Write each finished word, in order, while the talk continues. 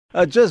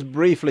Just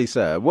briefly,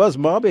 sir, was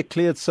Mabe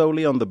cleared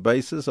solely on the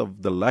basis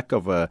of the lack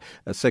of a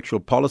sexual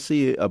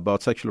policy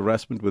about sexual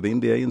harassment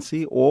within the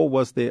ANC, or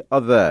was there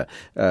other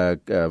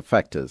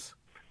factors?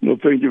 No,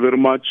 thank you very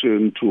much,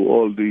 and to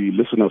all the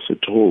listeners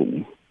at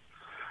home.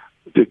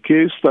 The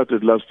case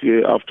started last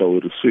year after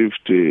we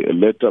received a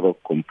letter of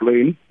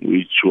complaint,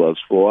 which was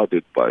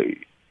forwarded by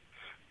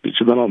the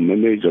general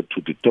manager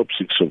to the top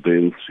six of the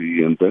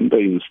ANC, and then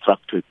they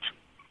instructed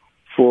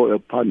for a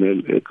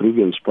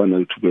grievance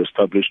panel to be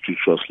established, which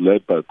was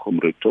led by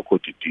Comrade Toko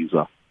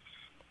Titiza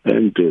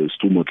and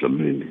Stu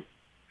Motlameni.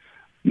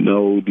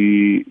 Now,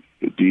 the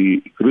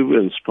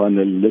grievance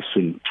panel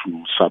listened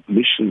to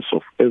submissions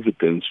of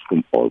evidence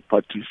from all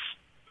parties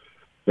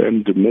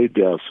and made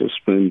their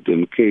assessment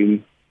and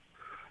came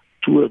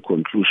to a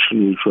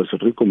conclusion, which was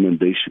a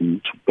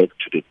recommendation back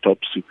to the top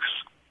six.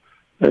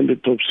 And the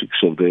top six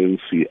of the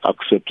ANC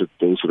accepted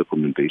those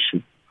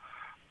recommendations.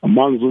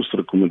 Among those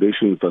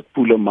recommendations, that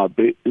Pula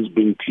Mabe is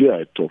being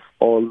cleared of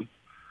all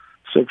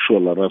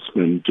sexual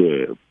harassment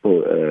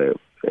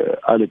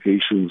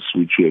allegations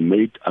which were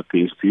made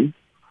against him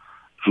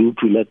due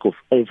to lack of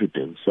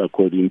evidence,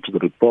 according to the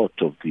report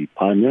of the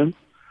panel.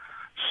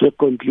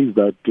 Secondly,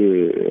 that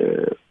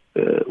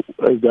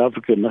as the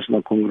African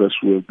National Congress,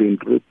 we have been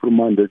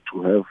reprimanded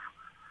to have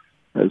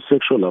a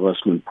sexual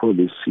harassment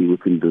policy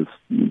within the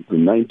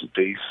 90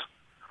 days,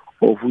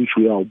 of which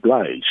we are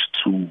obliged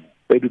to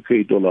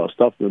educate all our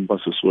staff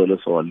members as well as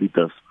our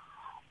leaders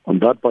on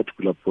that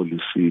particular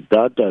policy.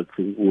 That I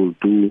think we'll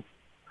do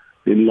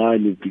in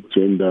line with the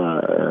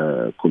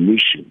Gender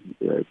Commission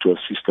to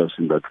assist us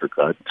in that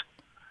regard.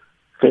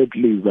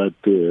 Thirdly,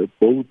 that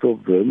both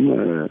of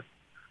them,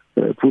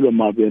 Pula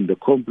Mabe and the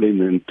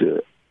complainant,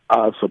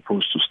 are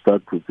supposed to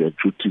start with their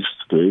duties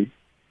today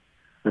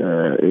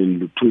in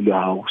Luthuli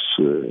House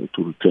to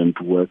return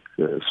to work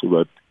so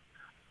that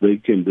they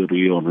can be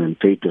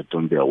reorientated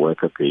on their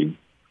work again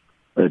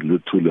at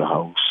Luthuli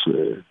House.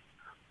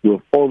 We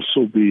have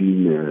also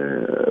been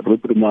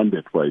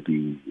reprimanded by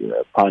the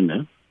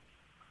panel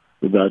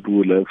that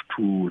we'll have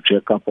to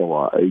check up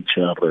our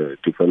HR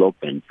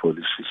development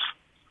policies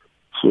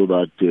so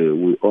that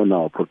we honor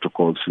our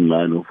protocols in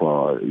line with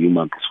our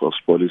human resource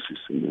policies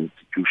in the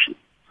institution,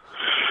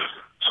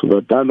 so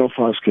that none of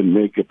us can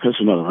make a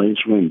personal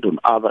arrangement on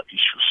other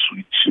issues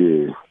which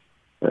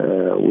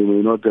we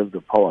may not have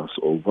the powers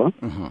over.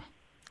 Mm-hmm.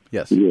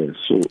 Yes. Yes.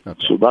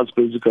 So that's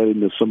basically in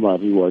the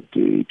summary what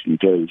it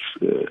entails.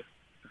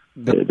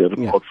 The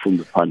report from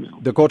the panel.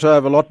 Dokotela, I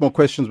have a lot more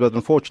questions, but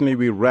unfortunately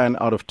we ran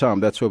out of time.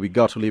 That's where we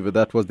got to leave it.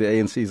 That was the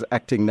ANC's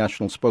acting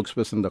national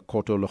spokesperson,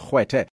 Dokotela Legoethe.